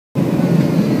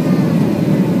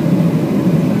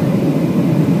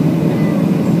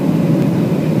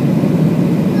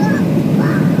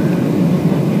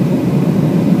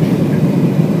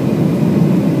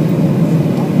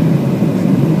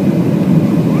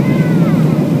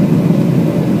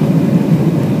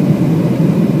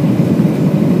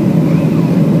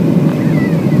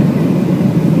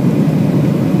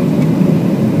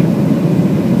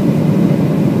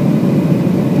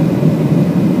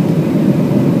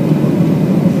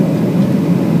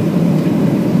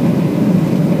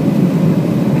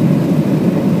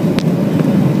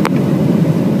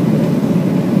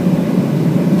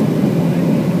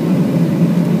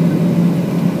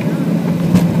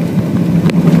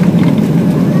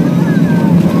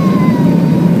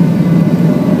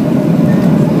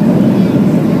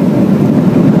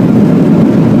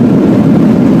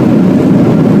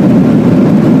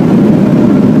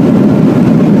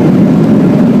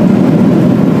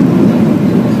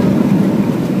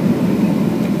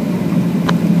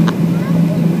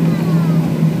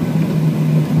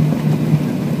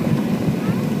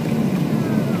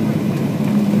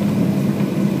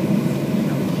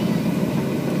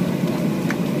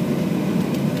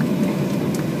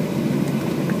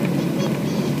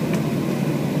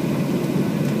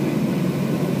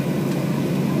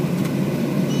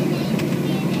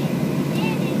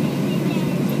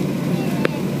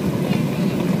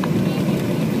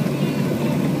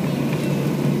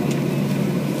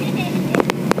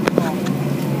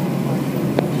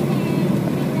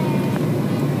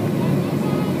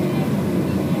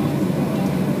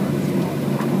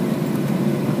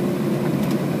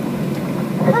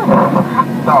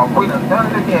So we done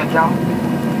it again, y'all.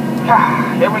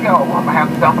 Here we go. On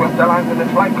behalf of Southwest Airlines and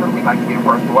its flight crew, we'd like to be the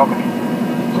first to welcome you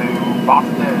to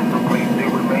Boston. Please do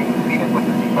remain seated with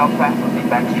the seatbelt fastened, seat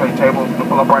back straight tables in the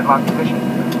pull upright lock position.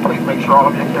 Please make sure all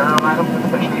of your carry-on items,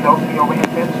 especially those in the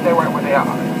overhead bins, stay right where they are.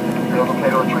 It's okay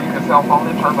to retrieve your cell phone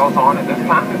and turn those on at this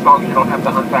time, as long as you don't have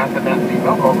to unfasten that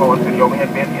seatbelt or go into the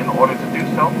overhead bin in order to do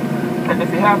so. And if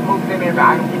you have moved any of the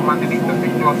items from underneath the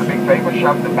seat, do us a big favor,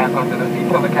 shove them back under the seat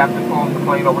till the captain pulls the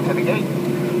plane over to the gate,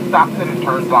 stops it, and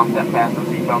turns off that fasten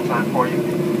seatbelt sign for you.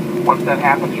 Once that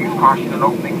happens, use caution in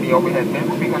opening the overhead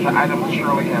bins because your items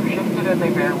surely have shifted and they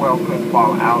very well could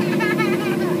fall out.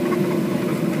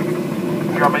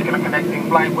 You are making a connecting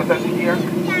flight with us here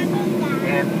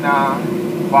in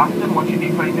Boston. Once you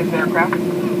deplane this aircraft,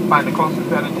 find the closest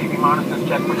set of TV monitors,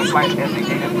 check for your flight and the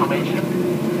gate information.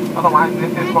 Otherwise,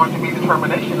 this is going to be the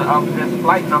termination of this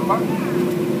flight number.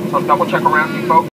 So double check around you folks.